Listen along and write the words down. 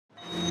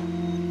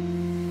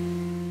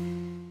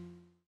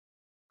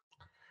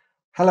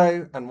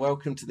Hello and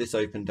welcome to this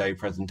open day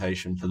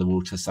presentation for the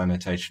Water,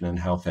 Sanitation and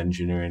Health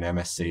Engineering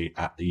MSc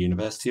at the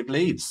University of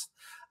Leeds.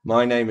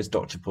 My name is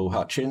Dr Paul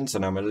Hutchings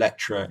and I'm a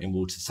lecturer in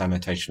Water,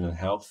 Sanitation and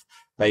Health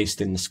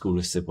based in the School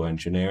of Civil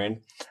Engineering,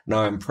 and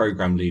I'm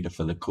Programme Leader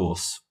for the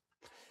course.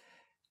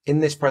 In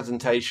this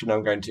presentation,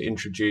 I'm going to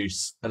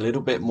introduce a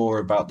little bit more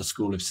about the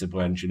School of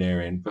Civil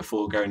Engineering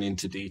before going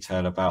into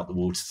detail about the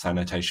Water,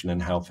 Sanitation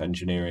and Health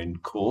Engineering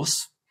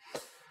course.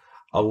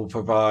 I will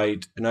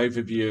provide an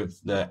overview of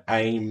the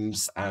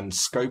aims and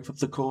scope of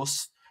the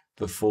course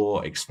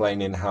before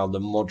explaining how the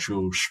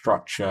module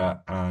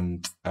structure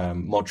and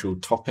module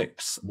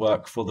topics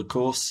work for the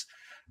course.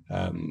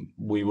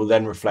 We will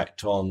then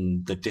reflect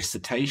on the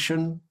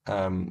dissertation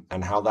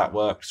and how that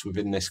works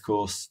within this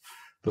course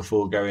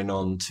before going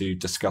on to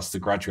discuss the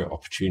graduate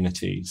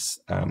opportunities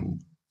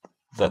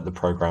that the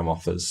programme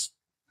offers.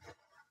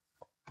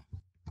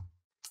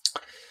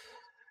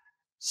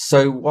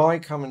 So why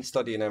come and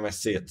study an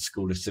MSc at the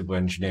School of Civil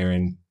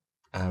Engineering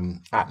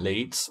at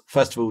Leeds?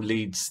 First of all,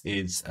 Leeds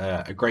is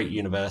a great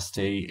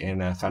university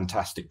in a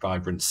fantastic,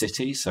 vibrant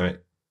city. So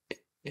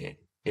it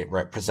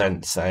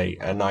represents a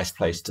nice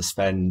place to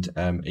spend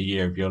a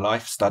year of your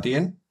life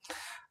studying.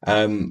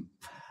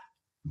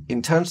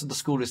 In terms of the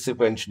School of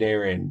Civil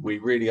Engineering, we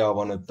really are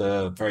one of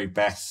the very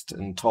best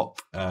and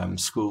top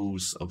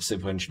schools of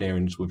civil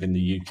engineering within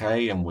the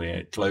UK, and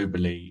we're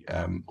globally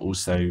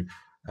also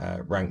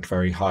ranked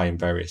very high in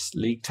various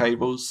league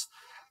tables.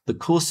 The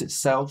course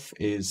itself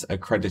is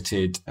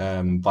accredited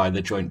by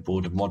the Joint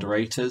Board of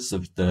Moderators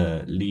of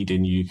the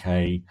leading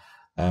UK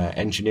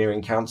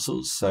engineering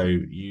councils, so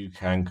you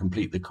can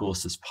complete the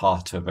course as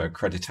part of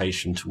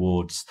accreditation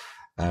towards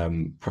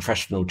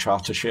professional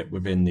chartership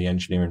within the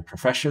engineering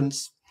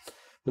professions.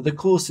 But the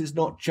course is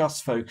not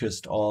just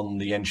focused on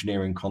the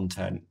engineering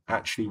content.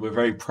 Actually, we're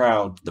very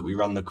proud that we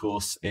run the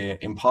course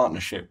in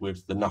partnership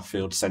with the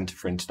Nuffield Centre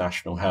for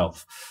International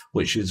Health,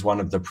 which is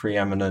one of the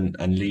preeminent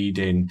and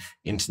leading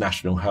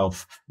international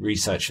health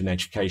research and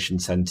education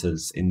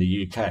centres in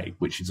the UK,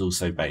 which is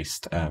also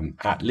based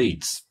at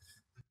Leeds.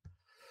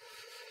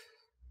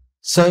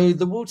 So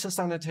the Water,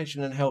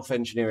 Sanitation and Health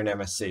Engineering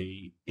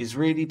MSc is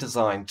really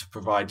designed to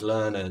provide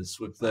learners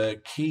with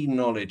the key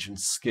knowledge and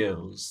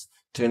skills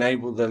to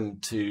enable them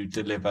to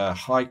deliver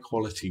high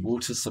quality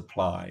water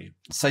supply,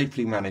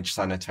 safely manage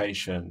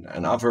sanitation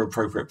and other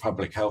appropriate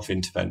public health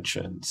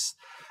interventions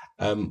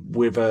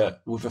with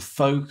a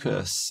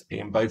focus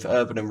in both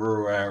urban and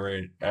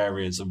rural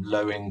areas of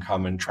low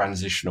income and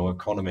transitional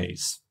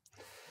economies.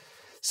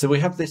 So we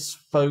have this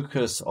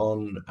focus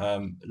on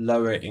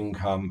lower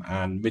income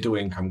and middle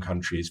income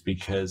countries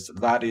because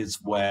that is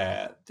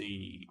where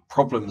the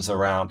problems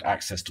around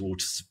access to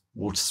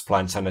water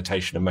supply and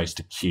sanitation are most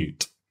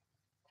acute.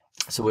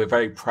 So we're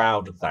very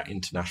proud of that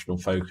international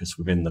focus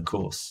within the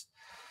course.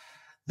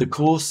 The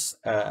course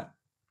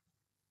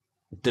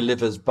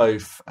delivers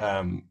both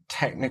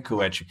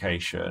technical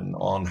education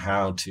on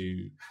how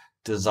to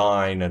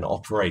design and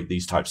operate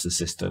these types of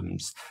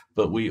systems,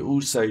 but we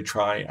also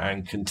try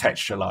and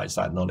contextualize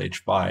that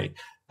knowledge by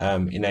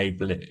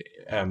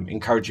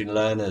encouraging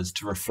learners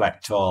to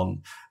reflect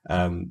on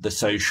the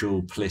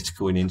social,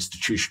 political and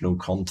institutional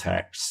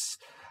contexts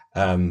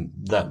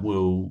that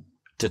will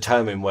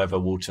determine whether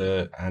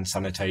water and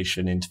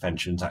sanitation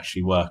interventions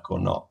actually work or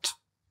not.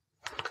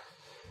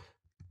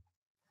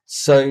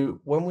 So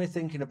when we're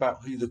thinking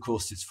about who the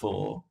course is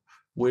for,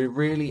 we're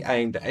really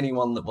aimed at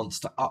anyone that wants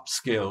to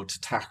upskill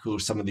to tackle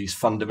some of these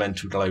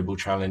fundamental global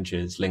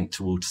challenges linked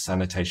to water,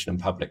 sanitation and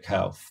public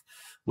health.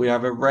 We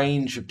have a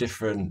range of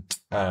different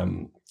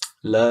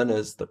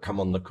learners that come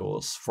on the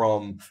course,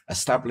 from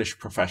established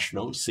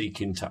professionals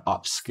seeking to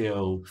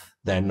upskill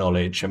their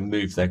knowledge and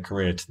move their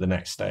career to the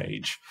next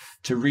stage,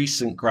 to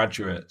recent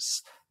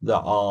graduates that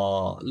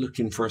are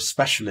looking for a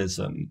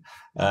specialism,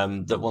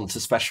 that want to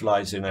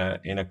specialize in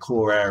a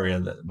core area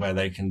where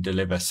they can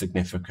deliver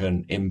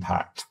significant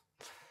impact.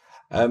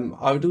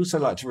 I would also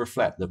like to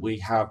reflect that we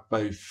have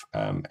both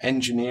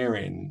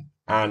engineering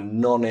and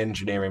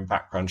non-engineering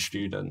background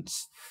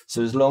students.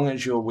 So as long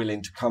as you're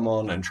willing to come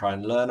on and try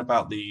and learn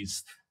about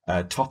these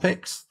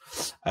topics,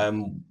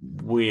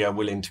 we are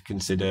willing to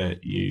consider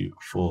you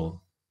for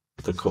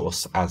the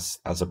course as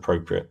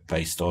appropriate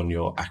based on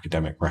your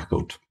academic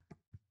record.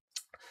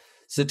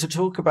 So to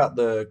talk about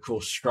the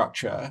course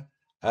structure,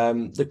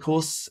 the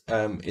course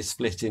is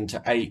split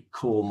into 8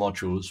 core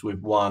modules with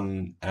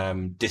one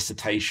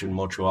dissertation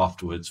module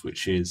afterwards,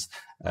 which is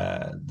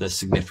the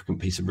significant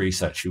piece of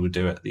research you will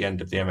do at the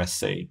end of the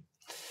MSc.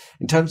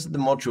 In terms of the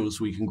modules,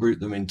 we can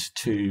group them into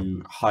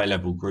 2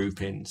 high-level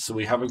groupings. So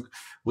we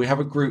have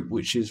a group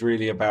which is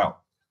really about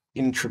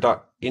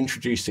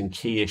introducing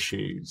key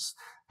issues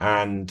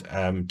and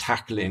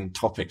tackling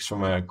topics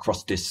from a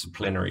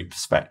cross-disciplinary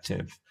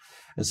perspective.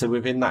 And so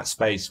within that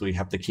space, we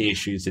have the key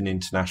issues in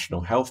international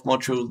health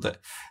module that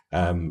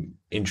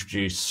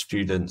introduce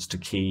students to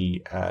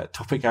key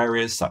topic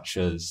areas such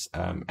as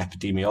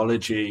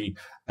epidemiology,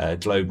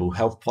 global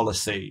health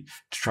policy,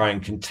 to try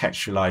and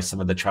contextualize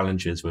some of the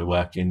challenges we're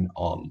working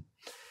on.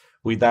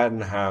 We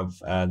then have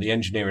the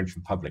Engineering for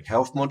Public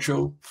Health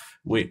module,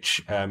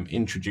 which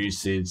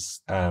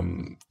introduces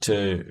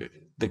to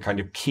the kind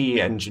of key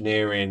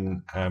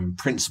engineering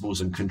principles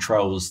and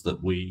controls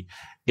that we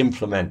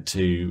implement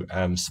to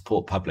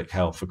support public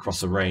health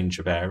across a range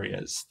of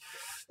areas,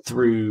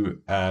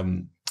 through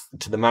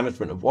to the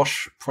Management of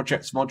WASH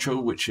projects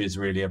module, which is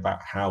really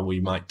about how we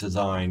might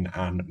design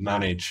and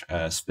manage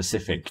a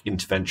specific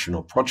intervention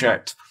or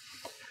project.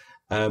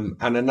 And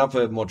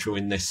another module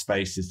in this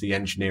space is the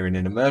Engineering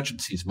in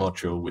Emergencies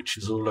module, which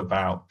is all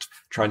about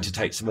trying to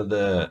take some of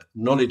the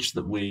knowledge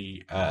that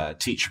we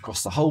teach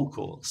across the whole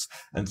course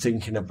and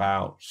thinking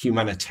about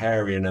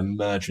humanitarian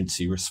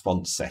emergency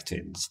response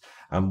settings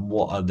and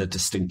what are the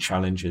distinct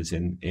challenges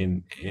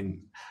in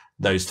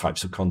those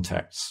types of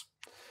contexts.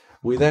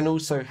 We then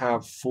also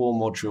have 4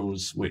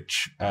 modules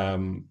which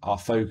are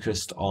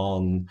focused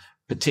on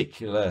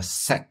particular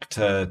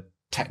sector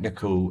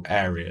technical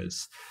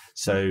areas.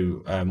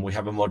 So we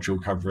have a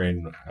module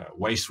covering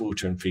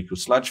wastewater and fecal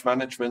sludge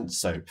management.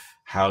 So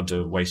how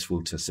do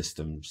wastewater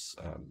systems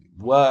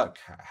work?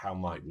 How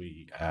might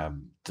we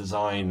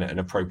design an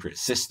appropriate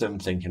system,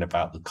 thinking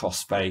about the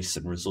cost base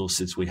and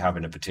resources we have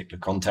in a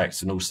particular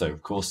context, and also,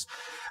 of course,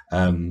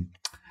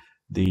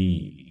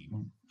 the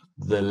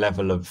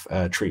level of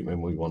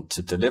treatment we want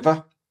to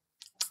deliver.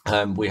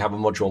 We have a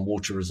module on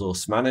water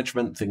resource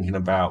management, thinking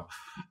about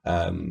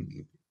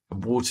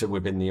water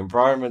within the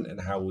environment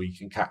and how we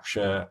can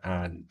capture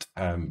and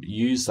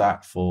use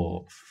that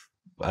for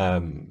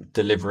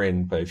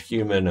delivering both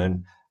human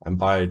and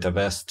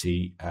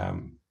biodiversity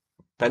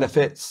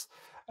benefits.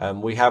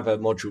 We have a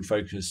module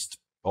focused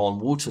on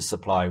water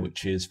supply,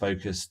 which is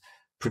focused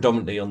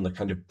predominantly on the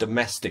kind of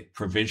domestic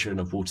provision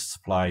of water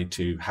supply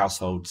to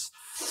households,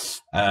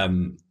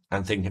 and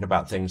thinking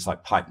about things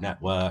like pipe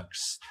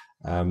networks,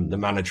 the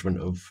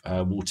management of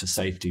water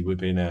safety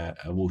within a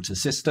water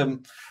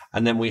system.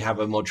 And then we have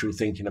a module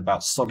thinking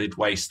about solid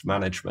waste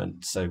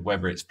management. So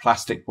whether it's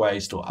plastic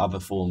waste or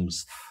other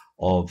forms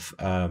of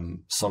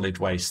solid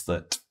waste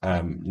that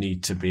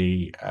need to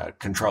be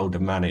controlled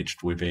and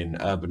managed within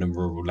urban and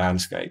rural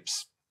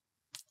landscapes.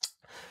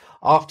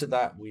 After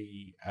that,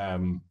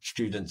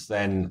 students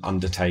then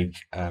undertake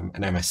an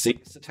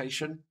MSc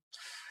dissertation.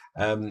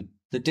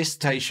 The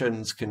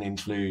dissertations can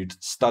include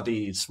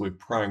studies with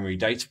primary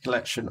data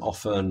collection,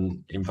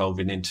 often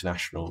involving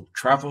international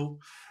travel.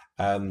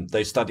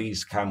 Those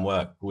studies can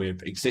work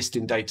with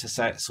existing data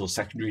sets or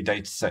secondary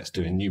data sets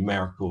doing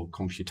numerical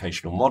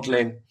computational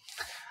modeling,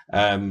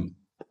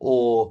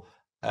 or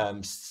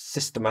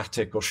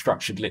systematic or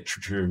structured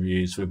literature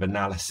reviews with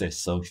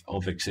analysis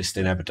of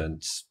existing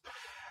evidence.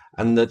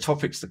 And the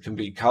topics that can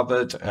be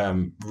covered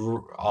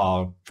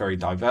are very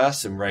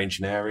diverse and range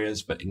in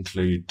areas, but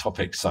include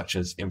topics such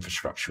as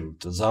infrastructural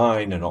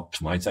design and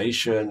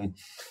optimization,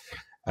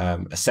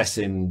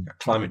 assessing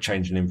climate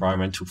change and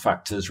environmental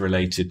factors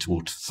related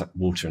to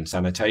water and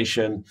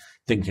sanitation,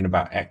 thinking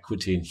about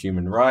equity and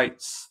human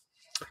rights,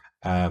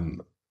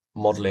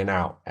 modeling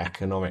out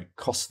economic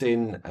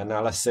costing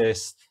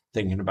analysis,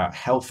 thinking about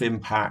health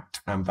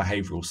impact and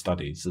behavioral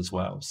studies as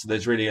well. So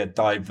there's really a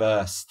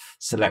diverse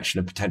selection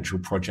of potential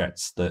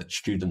projects that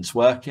students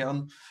work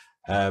on,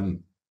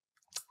 and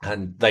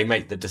they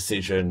make the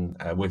decision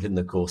within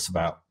the course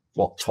about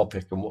what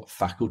topic and what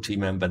faculty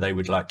member they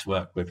would like to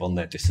work with on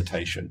their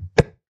dissertation.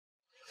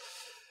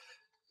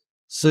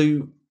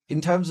 So in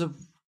terms of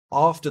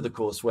after the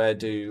course, where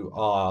do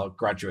our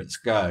graduates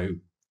go?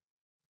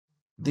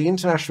 The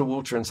international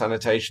water and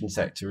sanitation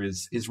sector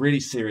is really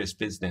serious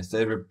business.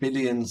 There are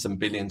billions and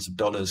billions of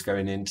dollars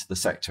going into the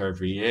sector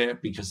every year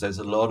because there's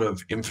a lot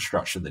of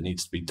infrastructure that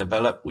needs to be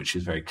developed, which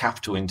is very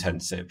capital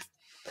intensive.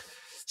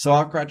 So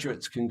our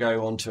graduates can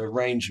go on to a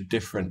range of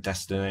different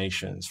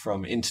destinations,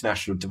 from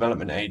international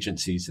development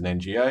agencies and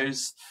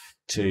NGOs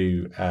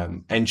to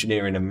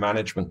engineering and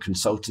management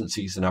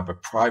consultancies and other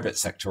private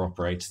sector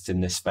operators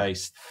in this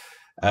space,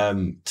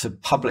 to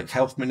public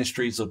health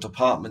ministries or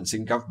departments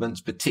in governments,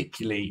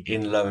 particularly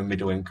in low and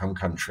middle income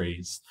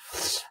countries.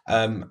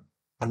 And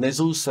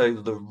there's also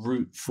the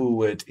route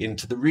forward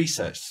into the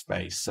research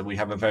space. So we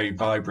have a very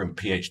vibrant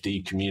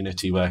PhD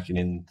community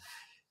working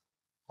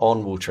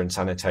on water and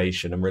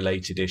sanitation and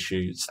related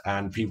issues,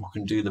 and people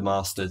can do the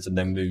masters and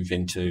then move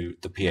into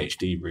the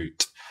PhD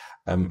route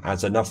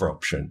as another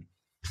option.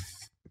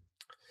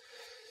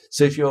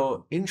 So if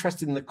you're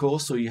interested in the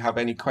course or you have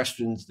any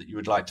questions that you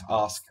would like to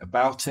ask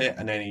about it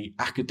and any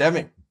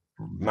academic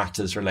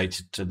matters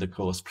related to the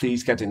course,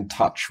 please get in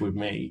touch with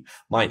me.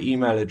 My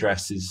email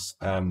address is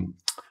on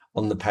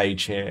the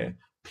page here,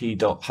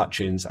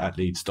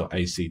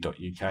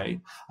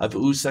 p.hutchins@leeds.ac.uk. I've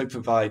also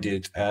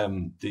provided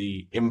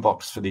the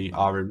inbox for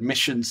our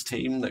admissions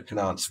team that can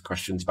answer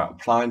questions about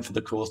applying for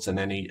the course and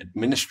any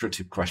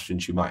administrative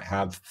questions you might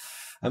have.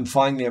 And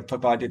finally, I've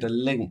provided a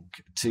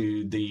link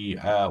to the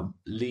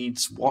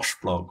Leeds WASH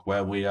blog,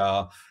 where we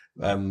are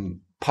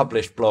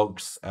published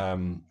blogs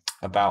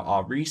about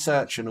our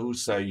research, and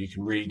also you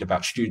can read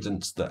about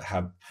students that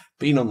have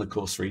been on the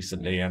course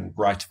recently and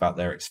write about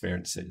their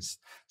experiences.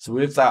 So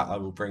with that, I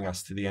will bring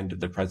us to the end of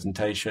the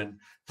presentation.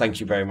 Thank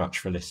you very much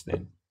for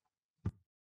listening.